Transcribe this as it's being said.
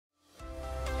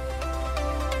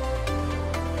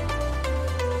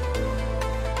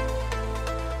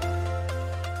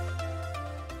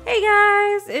Hey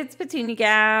guys, it's Petunia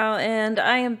Gal, and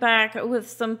I am back with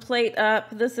some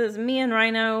PlateUp. This is me and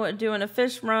Rhino doing a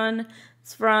fish run.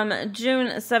 It's from June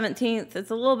 17th.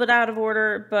 It's a little bit out of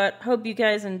order, but hope you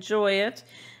guys enjoy it.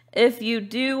 If you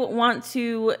do want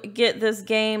to get this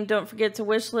game, don't forget to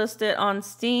wishlist it on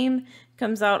Steam. It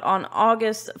comes out on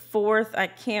August 4th. I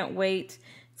can't wait.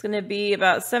 It's going to be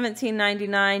about $17.99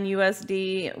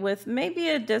 USD with maybe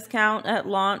a discount at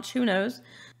launch. Who knows?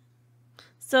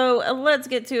 So let's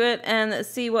get to it and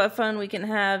see what fun we can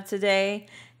have today.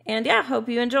 And yeah, hope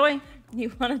you enjoy.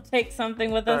 You want to take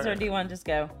something with us, or do you want to just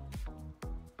go?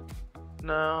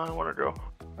 No, I want to go.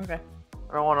 Okay.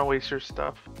 I don't want to waste your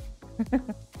stuff.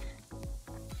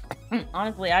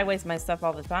 Honestly, I waste my stuff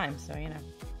all the time, so you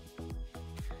know.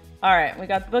 Alright, we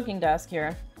got the booking desk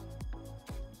here.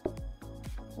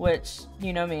 Which,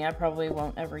 you know me, I probably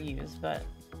won't ever use, but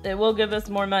it will give us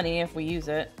more money if we use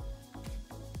it.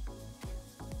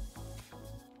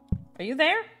 Are you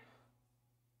there?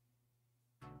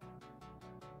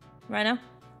 Rhino?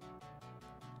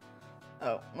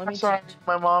 Oh, let me sorry, change.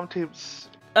 my mom keeps...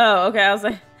 Oh, okay, I was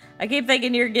like, I keep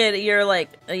thinking you're like,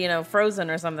 you know,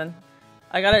 frozen or something.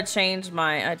 I gotta change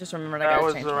my, I just remembered I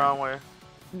gotta change That was the wrong way.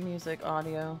 Music,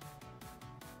 audio.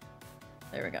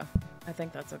 There we go. I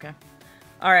think that's okay.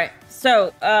 Alright,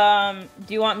 so,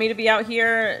 do you want me to be out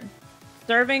here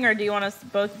serving, or do you want us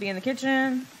both to be in the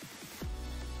kitchen?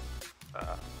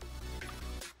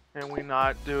 Can we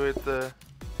not do it the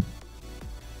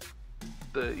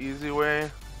easy way?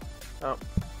 Oh.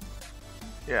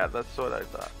 Yeah, that's what I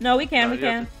thought. No, we can, we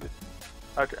can.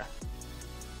 Okay.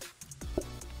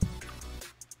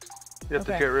 You have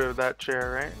to get rid of that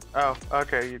chair, right? Oh,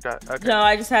 okay, you got... Okay. No,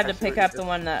 I just had to pick up the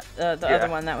one that, the other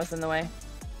one that was in the way.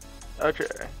 Okay.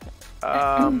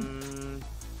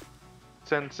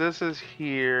 Since this is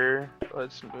here,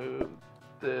 let's move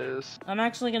this. I'm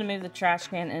actually gonna move the trash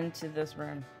can into this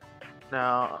room.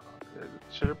 Now,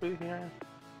 should it be here?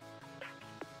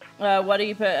 What do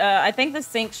you put? I think the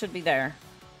sink should be there.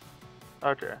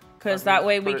 Okay. Because that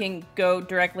way we can go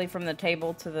directly from the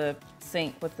table to the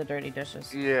sink with the dirty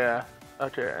dishes. Yeah.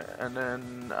 Okay. And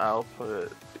then I'll put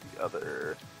the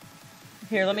other...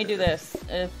 Here, let me do this.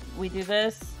 If we do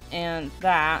this and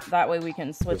that way we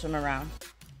can switch them around.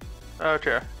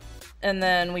 Okay. And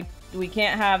then we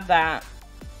can't have that.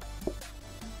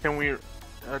 Can we...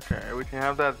 Okay, we can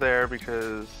have that there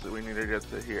because we need to get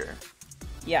to here.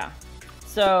 Yeah.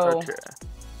 So,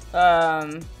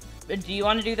 okay. Do you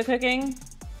want to do the cooking?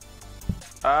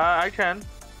 I can.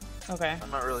 Okay.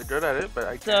 I'm not really good at it, but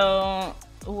I can.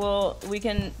 So, we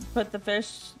can put the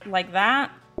fish like that.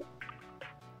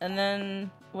 And then,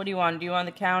 what do you want? Do you want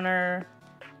the counter?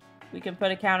 We can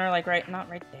put a counter like not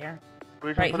right there.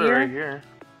 We can put it right here.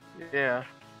 Yeah.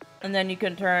 And then you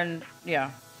can turn,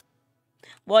 yeah.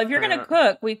 Well, if you're gonna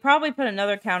cook, we probably put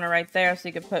another counter right there so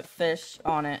you could put fish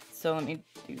on it. So let me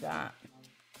do that.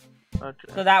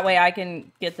 Okay. So that way I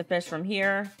can get the fish from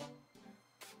here.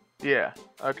 Yeah.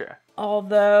 Okay.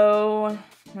 Although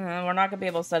we're not gonna be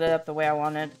able to set it up the way I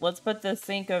wanted. Let's put the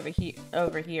sink over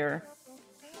here.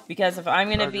 Because if I'm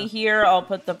gonna be here, I'll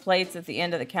put the plates at the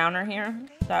end of the counter here.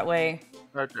 That way,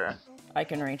 I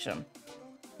can reach them.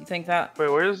 You think that?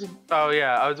 Wait, where's? Oh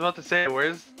yeah, I was about to say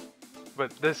where's.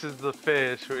 But this is the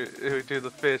fish. We do the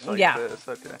fish like this.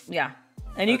 Okay. Yeah.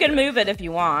 And you can move it if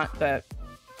you want, but...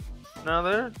 No,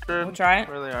 they're good. We'll try it?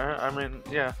 Really are. I mean,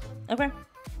 yeah. Okay.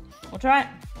 We'll try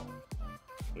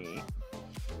it.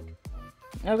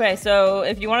 Okay, so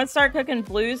if you want to start cooking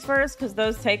blues first, because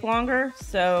those take longer,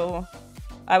 so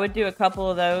I would do a couple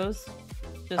of those.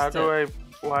 Just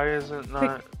why is it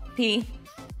not... P.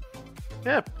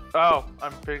 Yeah. Oh,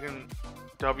 I'm picking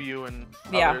W and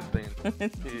other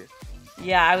things. P.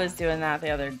 Yeah, I was doing that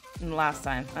last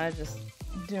time. I was just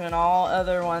doing all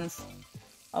other ones.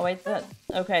 Oh wait,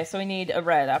 okay, so we need a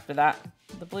red after that.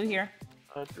 The blue here.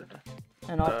 Okay.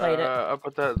 And I'll plate it. I'll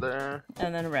put that there.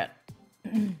 And then red.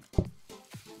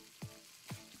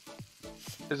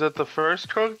 Is it the first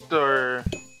cooked or...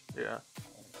 Yeah.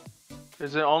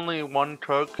 Is it only one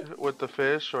cook with the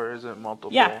fish or is it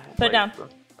multiple? Yeah, put it down.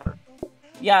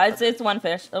 Yeah, it's one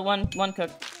fish. One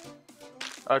cook.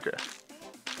 Okay.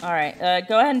 Alright,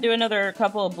 go ahead and do another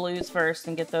couple of blues first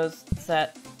and get those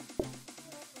set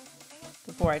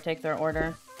before I take their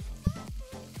order.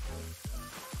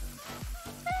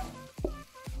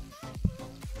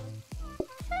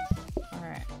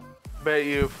 Alright. Bet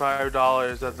you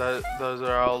 $5 that those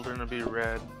are all gonna be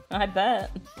red. I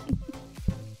bet.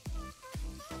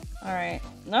 Alright.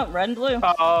 No, red and blue.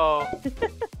 Oh.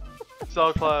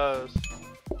 So close.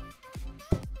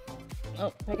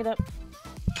 Oh, pick it up.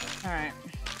 Alright.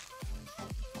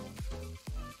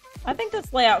 I think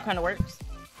this layout kind of works.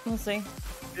 We'll see.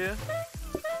 Yeah.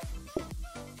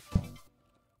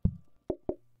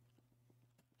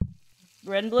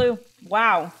 Red and blue.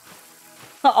 Wow.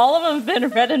 All of them have been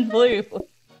red and blue.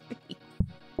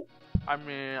 I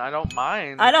mean, I don't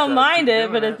mind. I don't mind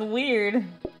it, but it's weird.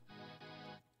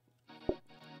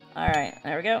 Alright,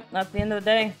 there we go. That's the end of the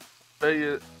day.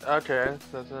 Okay,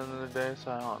 that's the end of the day,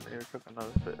 so I don't need to cook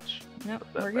another fish. Yep,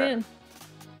 we're good.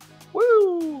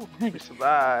 Woo! We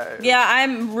survived. Yeah,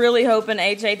 I'm really hoping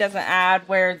HA doesn't add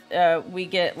where we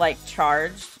get, like,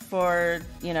 charged for,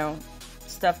 you know,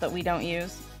 stuff that we don't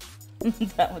use.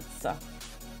 That would suck.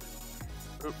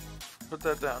 Oop, put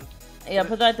that down. Yeah,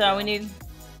 put that down. We need...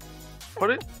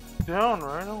 Put it down,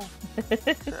 Rhino.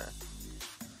 Okay.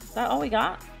 Is that all we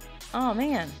got? Oh,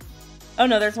 man. Oh,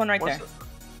 no, there's one right there. Yeah.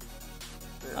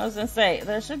 I was gonna say,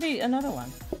 there should be another one.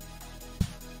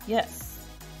 Yes.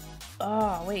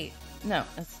 Oh, wait. No,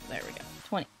 there we go.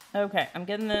 20. Okay, I'm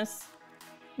getting this.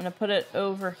 I'm gonna put it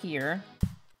over here.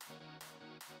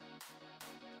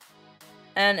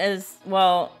 And as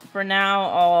well, for now,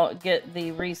 I'll get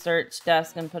the research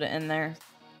desk and put it in there.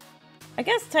 I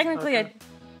guess technically, okay.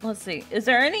 Let's see. Is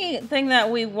there anything that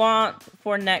we want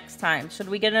for next time? Should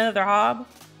we get another hob?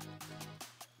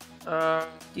 Do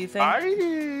you think?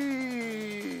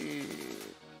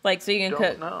 Like, so you can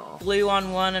cook blue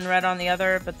on one and red on the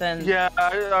other, but then... Yeah,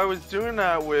 I was doing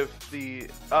that with the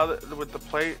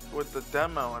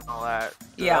demo and all that.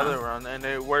 The other run, and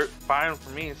it worked fine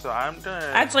for me, so I'm gonna...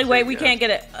 Actually, wait, we can't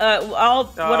get it.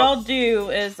 What I'll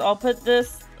do is I'll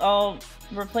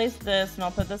replace this, and I'll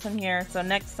put this in here, so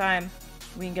next time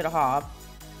we can get a hob.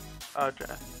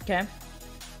 Okay. Okay?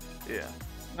 Yeah.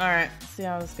 Alright, see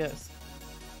how this goes.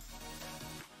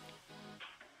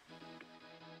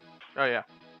 Oh, yeah.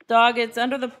 Dog, it's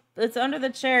under the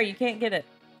chair. You can't get it.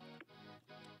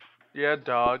 Yeah,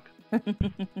 dog.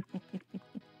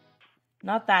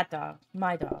 Not that dog.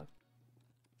 My dog.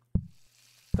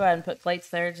 Go ahead and put plates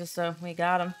there just so we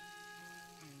got them.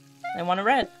 They want a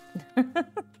red.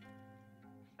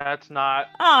 That's not...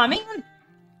 Aw, man!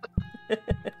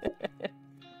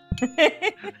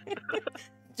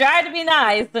 Try to be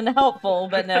nice and helpful,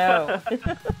 but no.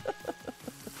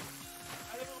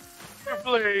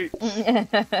 Plate.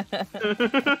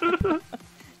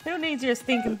 Who needs your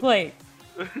stinking plate?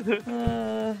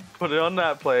 Put it on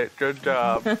that plate. Good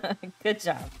job. Good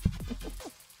job.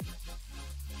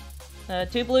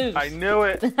 2 blues. I knew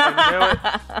it. I knew it.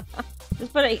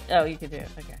 Just put 8. Oh, you can do it.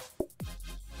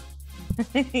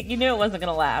 Okay. You knew it wasn't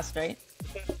gonna last, right?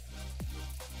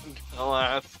 Gonna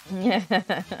last.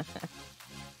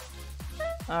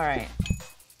 All right.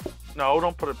 No,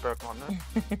 don't put it back on there.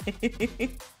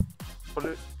 Put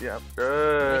it. Yeah.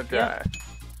 Good guy.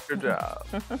 Good job.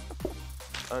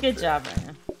 Good job,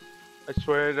 Rhino. I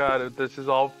swear to God, if this is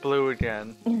all blue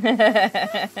again.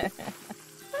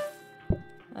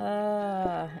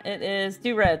 It is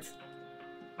 2 reds.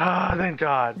 Ah, thank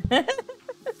God.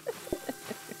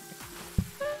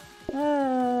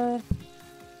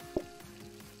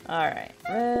 Alright,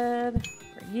 red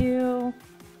for you.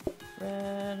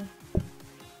 Red.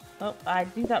 Oh, I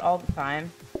do that all the time.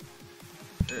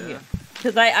 Yeah.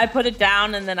 Because I put it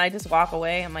down and then I just walk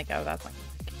away. I'm like, oh, that's like...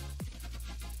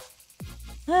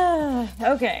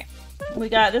 Okay. We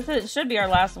got... It should be our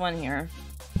last one here.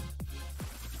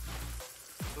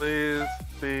 Please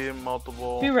be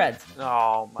multiple... 2 reds.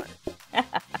 Oh, my...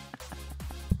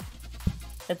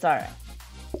 It's alright.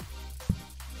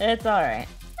 It's alright.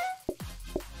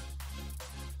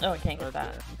 Oh, I can't get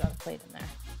that. You got a plate in there.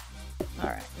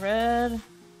 Alright, red.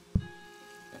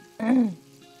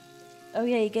 Oh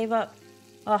yeah, he gave up.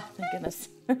 Oh, thank goodness.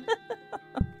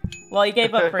 Well, he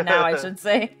gave up for now, I should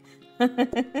say.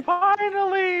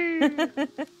 Finally!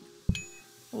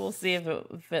 We'll see if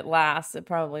it lasts. It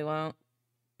probably won't.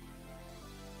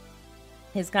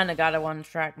 He's kind of got a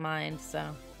one-track mind,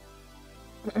 so...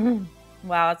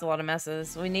 Wow, that's a lot of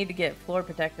messes. We need to get floor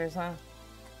protectors, huh?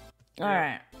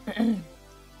 Yeah. Alright.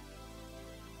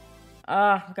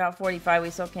 We got 45. We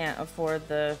still can't afford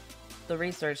the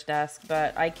research desk,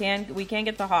 but we can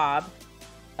get the hob.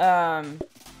 It'd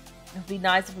be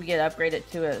nice if we get upgraded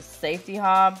to a safety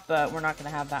hob, but we're not going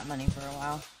to have that money for a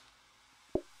while.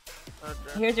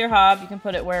 Okay. Here's your hob. You can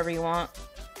put it wherever you want.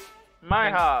 My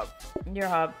hob. Your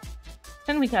hob.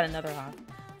 And we got another hob.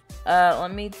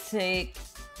 Let me take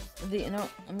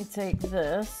let me take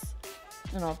this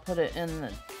and I'll put it in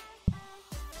the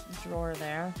drawer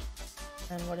there.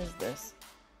 And what is this?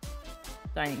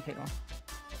 Dining table.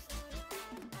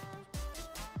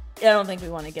 Yeah, I don't think we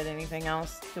want to get anything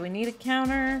else. Do we need a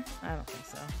counter? I don't think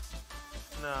so.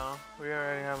 No, we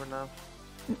already have enough.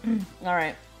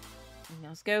 Alright.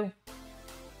 Let's go.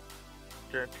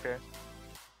 Okay.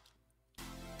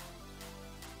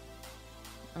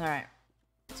 Alright.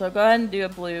 So go ahead and do a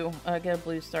blue. Get a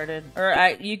blue started. Or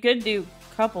you could do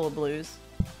a couple of blues.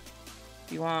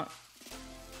 If you want.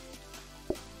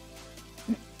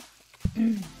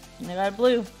 I got a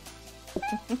blue.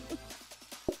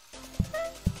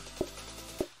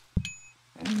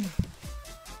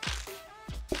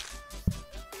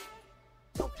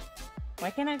 Why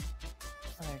can't I? Oh,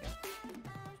 there we go.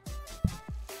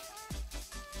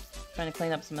 Trying to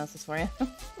clean up some messes for you.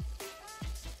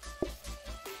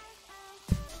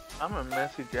 I'm a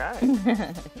messy guy.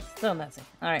 Still messy.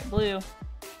 Alright, blue.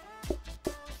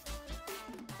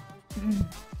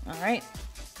 Alright.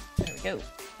 There we go.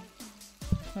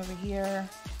 Over here.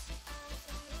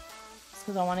 Just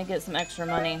because I want to get some extra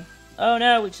money. Oh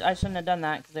no, I shouldn't have done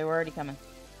that because they were already coming.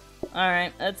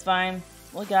 Alright, that's fine.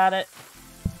 We got it.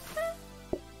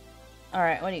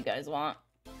 Alright, what do you guys want?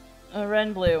 Red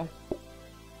and blue.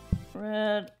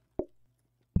 Red.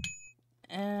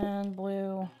 And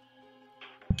blue.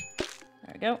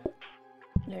 There we go.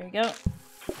 There you go.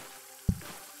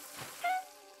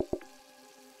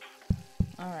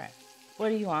 Alright. What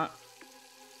do you want?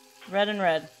 Red and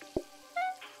red.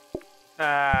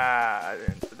 I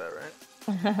didn't do that right.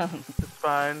 It's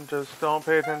fine. Just don't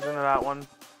pay attention to that one.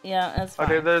 Yeah, that's fine.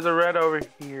 Okay, there's a red over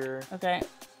here. Okay.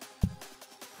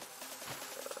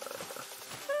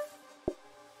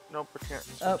 Nope, I can't.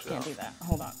 Oh, can't do that.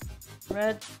 Hold on.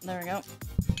 Red. There we go.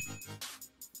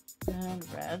 And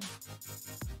red.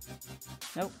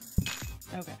 Nope.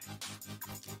 Okay.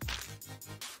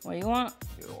 What do you want?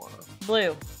 You don't want to.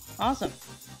 Blue. Awesome.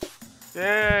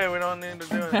 Yay, we don't need to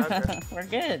do it. Okay. We're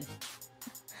good.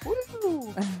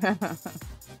 Woo!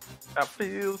 I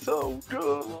feel so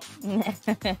good.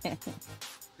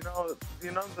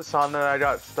 You know the song that I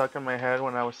got stuck in my head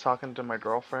when I was talking to my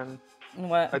girlfriend?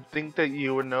 What? I think that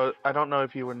you would know. I don't know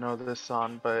if you would know this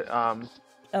song, but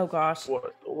Oh gosh.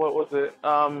 what was it?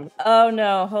 Oh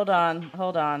no, hold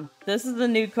on. This is the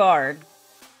new card.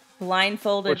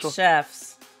 Blindfolded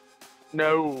chefs.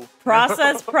 No.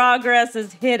 Process progress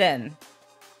is hidden.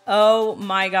 Oh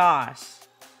my gosh.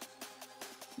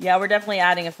 Yeah, we're definitely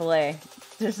adding a fillet.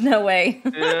 There's no way.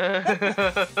 Yeah.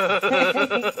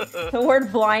 The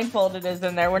word blindfolded is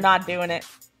in there. We're not doing it.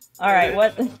 All right,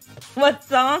 what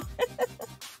song?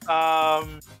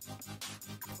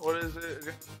 What is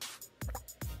it?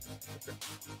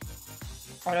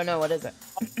 I don't know. What is it?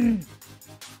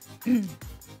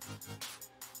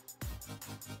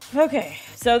 Okay,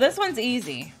 so this one's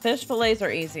easy. Fish fillets are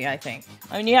easy, I think.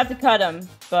 I mean, you have to cut them,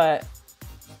 but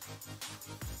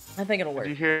I think it'll work.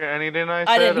 Did you hear anything I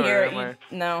said? I didn't hear it.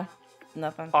 No,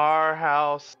 nothing. Our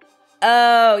house.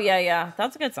 Oh, yeah.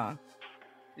 That's a good song.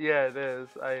 Yeah, it is.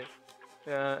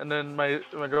 Yeah, and then my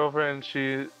girlfriend,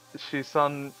 she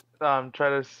tried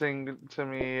to sing to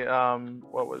me,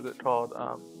 what was it called?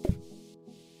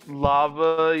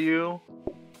 Lava You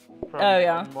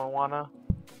from Moana.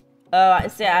 Oh, I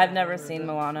see. I've never seen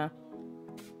Moana.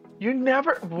 You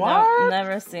never? What? No,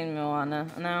 never seen Moana.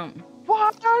 No.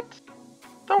 What?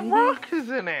 The Rock is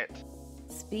in it.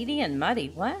 Speedy and Muddy.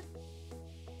 What?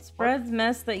 Spreads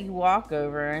mess that you walk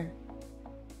over.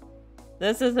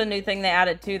 This is a new thing they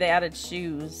added too. They added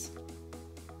shoes.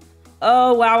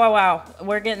 Oh, wow.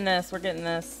 We're getting this.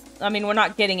 I mean, we're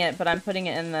not getting it, but I'm putting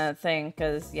it in the thing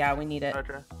because, yeah, we need it.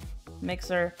 Okay.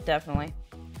 Mixer, definitely.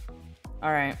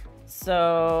 All right.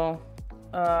 So,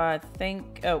 I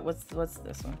think... Oh, what's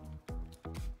this one?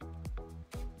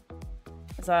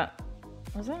 What's that?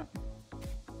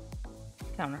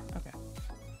 Counter. Okay.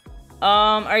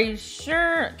 Are you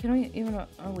sure? Can we even...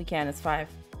 Oh, we can. It's 5.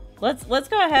 Let's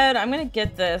go ahead. I'm going to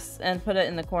get this and put it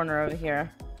in the corner over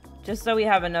here. Just so we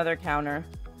have another counter.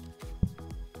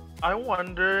 I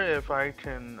wonder if I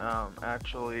can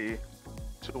actually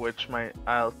switch my...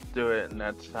 I'll do it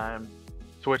next time.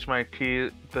 Switch my key,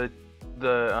 the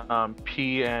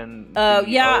P and Oh,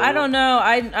 yeah, O. I don't know.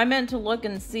 I meant to look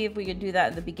and see if we could do that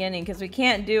at the beginning, because we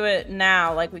can't do it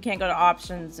now. Like, we can't go to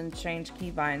options and change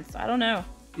keybinds. I don't know.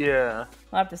 Yeah.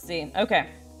 We'll have to see. Okay.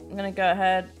 I'm going to go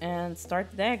ahead and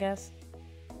start the day, I guess.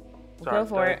 Go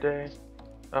for it. Day.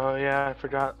 Oh, yeah, I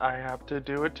forgot. I have to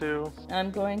do it, too.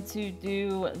 I'm going to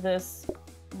do this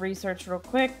research real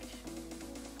quick.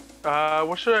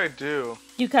 What should I do?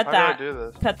 You cut How that. do I do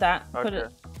this? Cut that. Okay. Put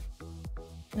it.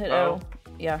 Hit Oh. O.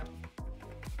 Yeah.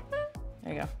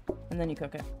 There you go. And then you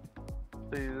cook it.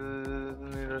 Two.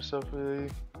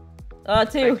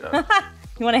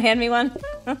 You want to hand me one?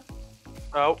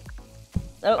 Oh.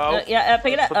 Yeah,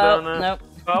 pick it up. Oh, nope.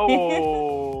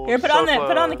 Oh. Here, put so on the close.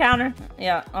 put on the counter.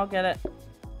 Yeah, I'll get it.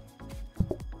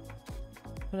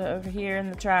 Put it over here in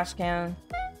the trash can.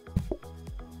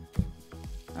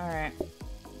 Alright.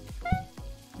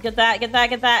 Get that, get that,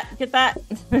 get that, get that.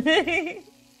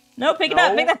 No, pick it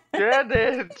up, pick it up. Get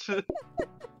it!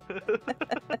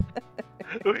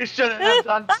 We shouldn't have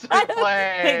done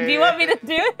souffle. Do you want me to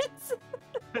do it?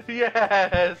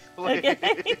 Yes, please.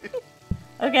 Okay.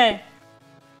 Okay.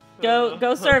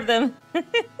 Go serve them.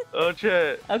 Oh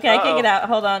shit. Okay, kick it out.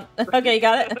 Hold on. Okay, you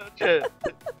got it? Oh shit.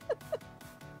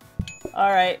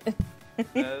 Alright.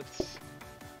 That's...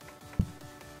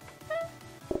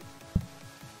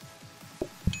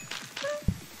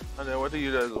 Okay, what do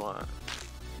you guys want?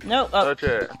 Nope. Oh.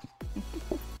 Okay.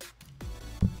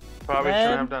 Probably Red.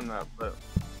 shouldn't have done that, but...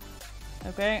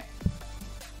 Okay.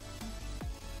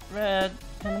 Red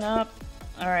coming up.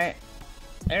 Alright.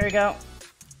 There we go.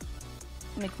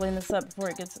 Let me clean this up before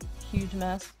it gets a huge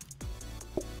mess.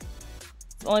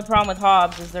 The only problem with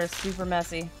hobs is they're super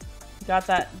messy. You got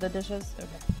that? The dishes? Okay.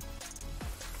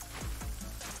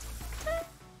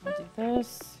 I'll do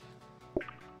this.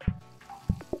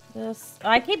 This.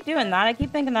 I keep doing that. I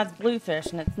keep thinking that's bluefish,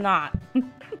 and it's not.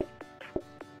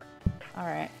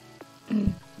 Alright.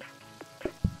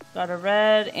 Got a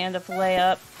red and a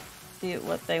PlateUp. See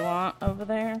what they want over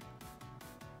there.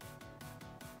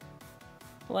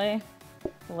 Play.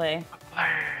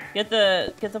 Get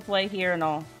the play here and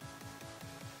all.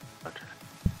 Okay.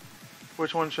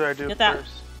 Which one should I do Get that.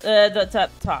 first? The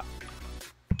top.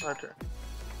 Okay.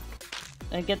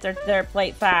 And get their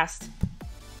plate fast.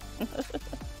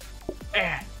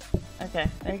 Okay,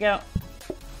 there you go.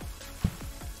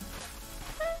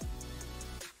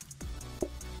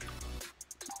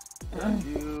 Got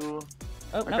you.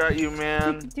 Oh, I nope. got you,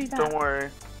 man. Do that. Don't worry.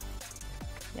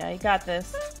 Yeah, you got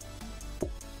this.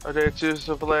 Okay, two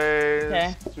souffles.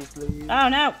 Okay. Souffles. Oh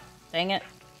no! Dang it.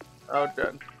 Oh,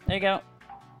 good. There you go.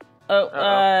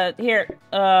 Oh, here.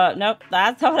 Nope.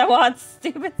 That's not what I want.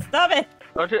 Stupid. Stop it.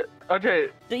 Okay. Okay.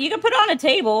 You can put it on a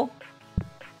table.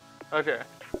 Okay.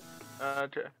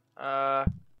 Okay.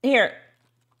 Here.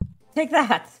 Take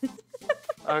that.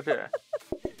 Okay.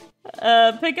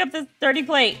 Pick up this dirty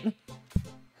plate.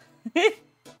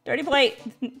 Dirty plate.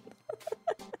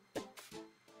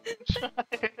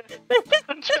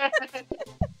 I'm trying.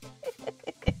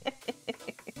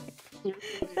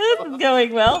 This is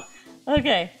going well.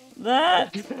 Okay.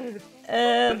 That.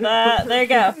 That. There you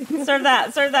go. Serve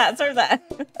that. Serve that. Serve that.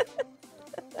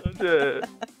 Okay.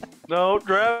 No,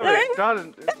 grab it. Got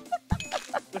it.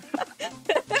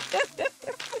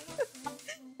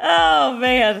 Oh,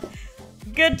 man.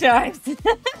 Good times.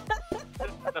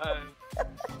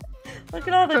 Look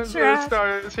at all the trash.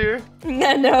 Starters here.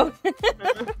 Yeah, no.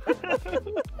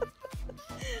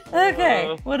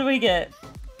 Okay, what do we get?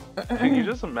 Can you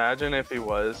just imagine if he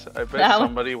was? I bet That would-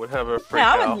 somebody would have a freak Yeah,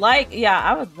 I out. would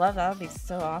I would love that. That would be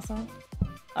so awesome.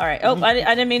 All right. Oh, I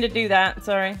didn't mean to do that.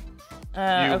 Sorry. You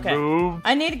Okay. moved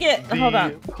I need to get. the Hold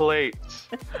on. plates.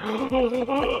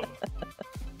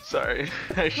 Sorry,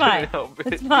 I fine. shouldn't help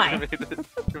it. It's fine.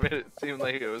 You made it seem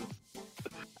like it was.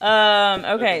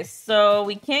 Okay, so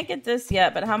we can't get this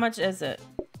yet, but how much is it?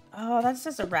 Oh, that's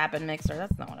just a rapid mixer.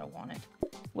 That's not what I wanted.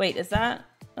 Wait, is that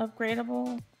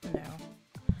upgradable? No.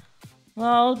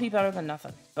 Well, it'll be better than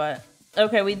nothing, but...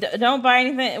 Okay, we don't buy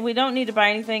anything. We don't need to buy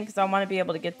anything because I want to be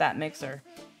able to get that mixer.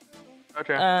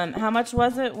 Okay. How much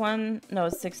was it? No,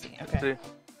 it's 60. Okay. See.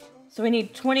 So we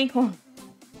need 20 coins.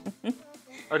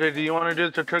 Okay, do you want to do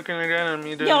the cooking again and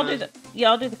me do Yeah,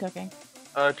 I'll do the cooking.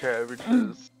 Okay,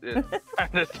 because it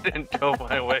kind of didn't go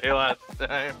my way last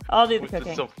time. I'll do the Which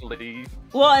cooking. is so please.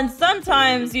 Well, and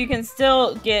sometimes you can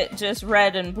still get just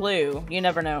red and blue. You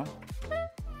never know.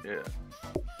 Yeah.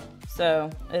 So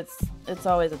it's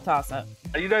always a toss-up.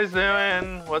 How you guys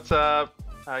doing? What's up?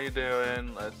 How you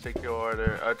doing? Let's take your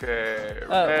order. Okay.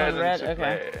 Oh, red red, and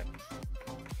okay.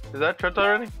 souffle. Is that cooked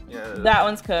already? Yeah. That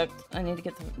one's cooked. I need to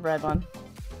get the red one.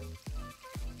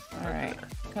 Alright,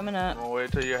 coming up. We'll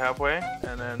wait till you're halfway,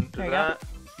 and then do There you that.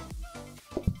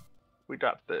 We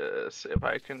got this. If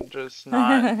I can just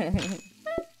not...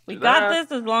 We do got that.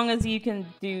 this as long as you can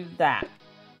do that.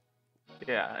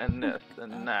 Yeah, and this,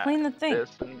 and that. Clean the thing. This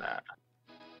and that.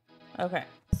 Okay,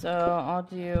 so I'll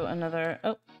do another...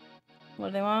 Oh, what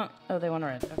do they want? Oh, they want a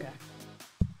red. Okay.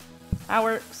 That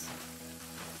works.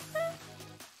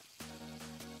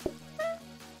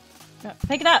 No,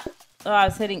 pick it up! Oh, I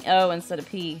was hitting O instead of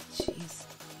P. Jeez.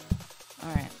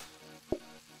 Alright.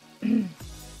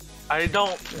 I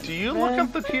don't... Do you look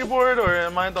up the keyboard, or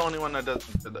am I the only one that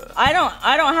doesn't do that? I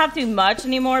don't have to much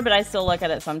anymore, but I still look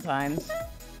at it sometimes.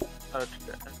 Okay.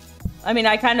 I mean,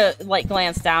 I kind of like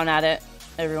glance down at it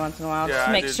every once in a while,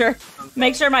 Yeah, just to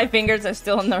make sure my fingers are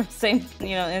still in the same,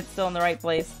 you know, it's still in the right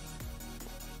place.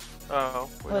 Oh.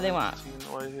 What do they want?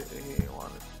 What he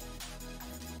wanted.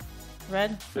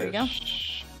 Red? There you go.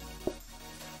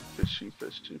 Fishy.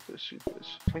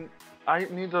 I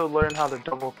need to learn how to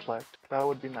double collect. That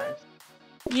would be nice.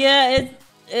 Yeah,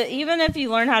 even if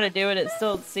you learn how to do it, it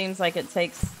still seems like it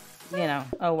takes, you know,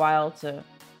 a while to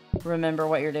remember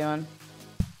what you're doing.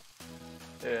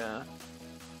 Yeah.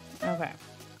 Okay.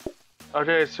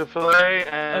 Okay, so fillet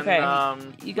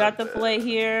and you got the fillet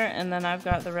here, and then I've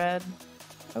got the red.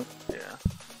 Oh. Yeah.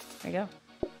 There you go.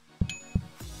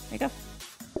 There you go.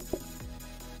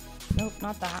 Nope,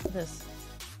 not that. This.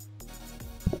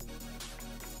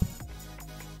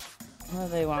 What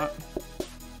do they want?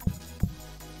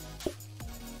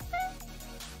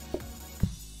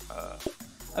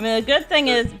 I mean, the good thing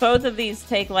is both of these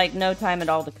take like no time at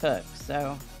all to cook,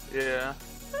 so. Yeah.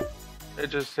 It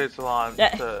just takes a lot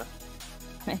to.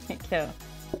 Kill.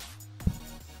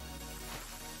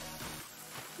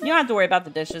 You don't have to worry about the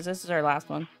dishes. This is our last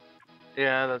one.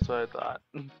 Yeah, that's what I thought.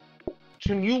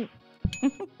 Can you?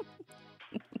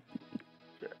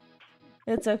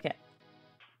 It's okay.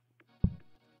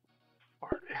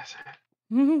 Or is it?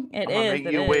 It I'm is. gonna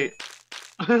make you wait.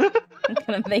 I'm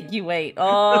gonna make you wait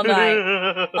all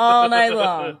night. All night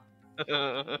long.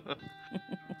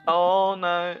 All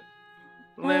night.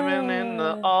 Living in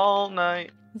the all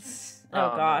night.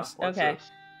 Oh gosh. No. Okay.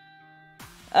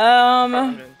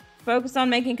 This? Focus on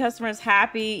making customers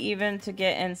happy even to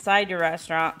get inside your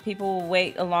restaurant. People will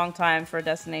wait a long time for a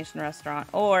destination restaurant.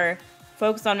 Or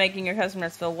focus on making your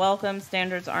customers feel welcome.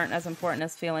 Standards aren't as important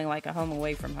as feeling like a home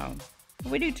away from home.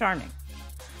 We do charming.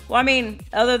 Well, I mean,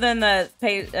 other than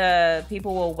the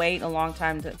people will wait a long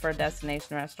time for a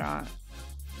destination restaurant.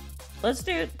 Let's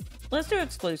do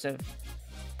exclusive.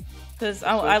 Because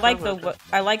I like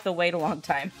the wait a long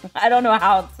time. I don't know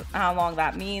how long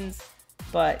that means,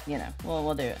 but you know,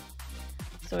 we'll do it.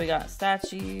 So we got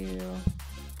statue.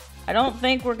 I don't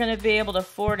think we're gonna be able to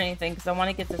afford anything because I want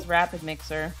to get this rapid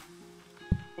mixer.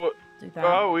 What?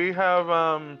 Oh, we have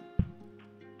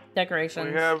decorations.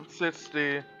 We have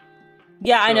 60.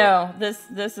 Yeah, so, I know.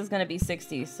 This is gonna be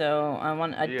 60, so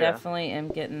I definitely am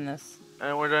getting this.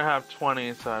 And we're gonna have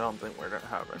 20, so I don't think we're gonna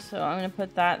have it. So I'm gonna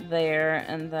put that there,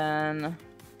 and then.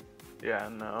 Yeah,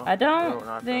 no. I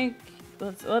don't think.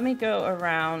 Let me go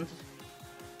around.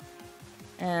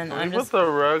 And I'm just. Put the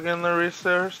rug in the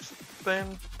resource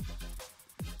thing.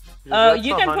 Oh,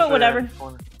 you can put whatever.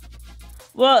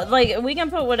 Well, like we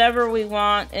can put whatever we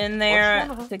want in there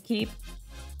to keep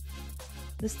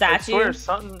the statue. I swear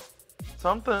something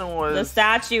was. The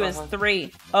statue is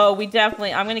 3. Oh, we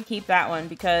definitely. I'm gonna keep that one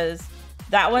because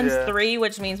that one's 3,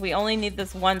 which means we only need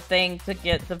this one thing to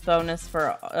get the bonus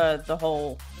for the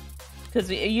whole. Because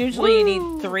usually you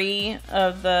need 3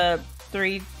 of the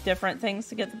 3 different things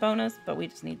to get the bonus, but we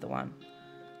just need the one.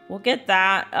 We'll get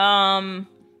that.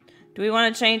 Do we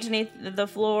want to change the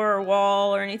floor or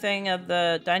wall or anything of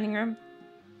the dining room?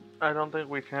 I don't think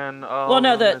we can. Well,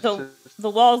 no, the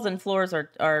walls and floors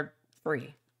are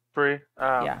free. Free?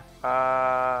 Yeah.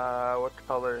 What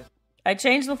color? I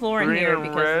changed the floor in here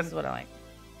because this is what I like.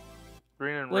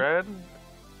 Green and red?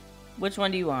 Which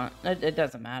one do you want? It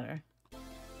doesn't matter.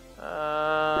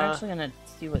 I'm actually gonna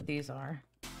see what these are.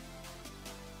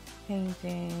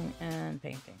 Painting and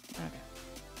painting.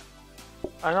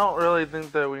 Okay. I don't really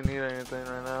think that we need anything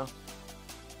right now.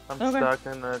 I'm stuck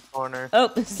in the corner.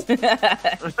 Oh,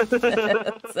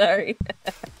 sorry.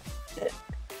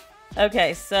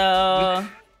 Okay, so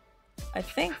I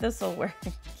think this will work.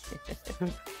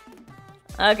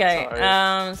 Okay,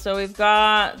 sorry. So we've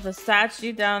got the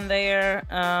statue down there.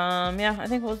 Yeah, I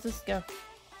think we'll just go.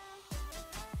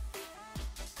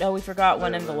 Oh, we forgot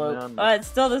one envelope. Oh, it's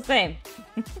still the same.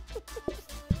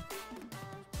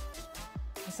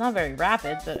 It's not very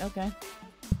rapid, but okay.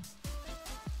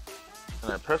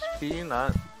 Can I press P,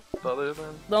 not the other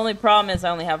than? The only problem is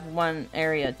I only have one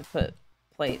area to put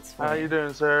plates for. How you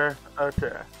doing, sir?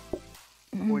 Okay.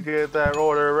 We get that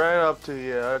order right up to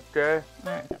you, okay?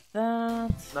 Alright, got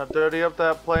that. Now dirty up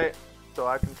that plate so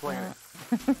I can clean it.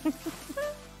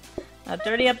 Now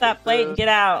dirty up that plate and get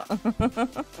out.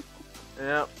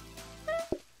 Yep.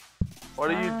 What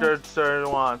do you dirt sir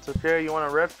wants? Okay, you want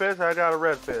a red fish? I got a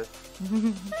red fish.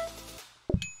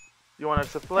 You want a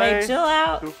souffle? Hey, chill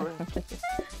out.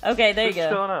 Okay, there you go.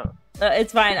 Chilling out.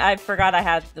 It's fine. I forgot I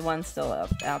had the one still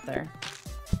out there.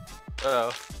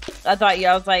 Oh. I thought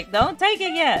I was like, don't take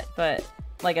it yet. But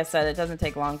like I said, it doesn't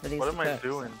take long for these. What am I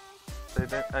doing? I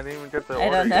didn't even get the order. I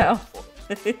don't know.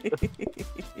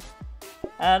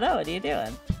 I don't know. What are you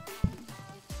doing?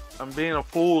 I'm being a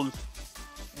fool.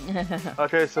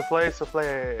 Okay, souffle.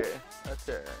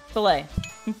 Okay. Filet.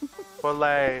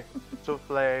 Filet.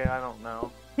 Souffle. I don't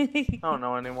know. I don't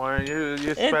know anymore. You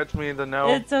expect me to know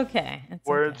It's okay. It's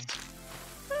words.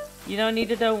 Okay. You don't need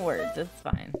to know words. It's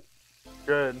fine.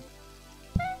 Good.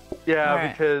 Yeah,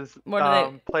 right. because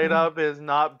PlateUp is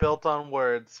not built on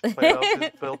words. PlateUp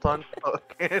is built on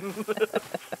token.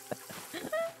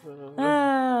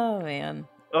 Oh man.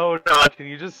 Oh no! Can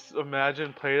you just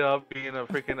imagine PlateUp being a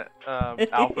freaking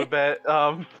alphabet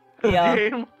Yeah.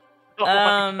 game? Oh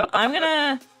I'm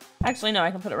gonna. Actually, no. I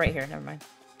can put it right here. Never mind.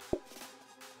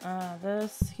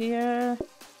 This here.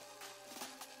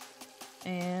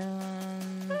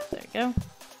 And there you go.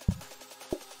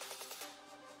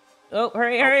 Oh,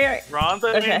 hurry. Wrong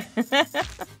thing. Okay.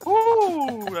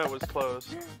 Ooh, that was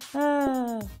close.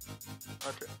 Okay.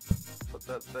 Put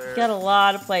that there. Got a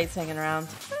lot of plates hanging around.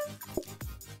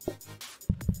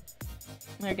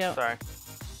 There you go. Sorry.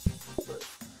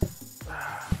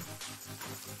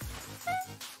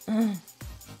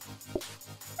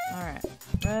 Alright.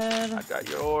 Red. I got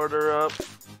your order up.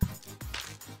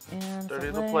 And Dirty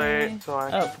the fillet. plate so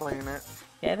I can clean it.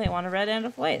 Yeah, they want a red and a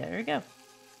fillet. There you go.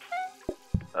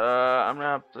 I'm gonna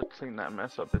have to clean that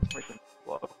mess up. It's making it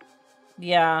slow.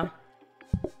 Yeah.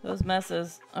 Those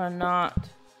messes are not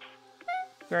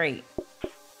great.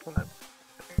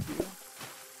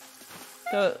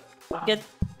 Go get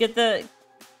the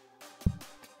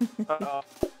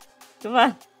Come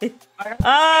on.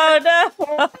 Oh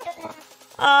no!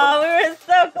 Oh, we were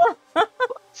so close.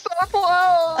 So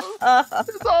close!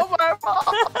 It's all my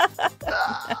fault!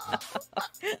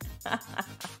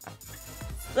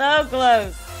 So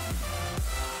close.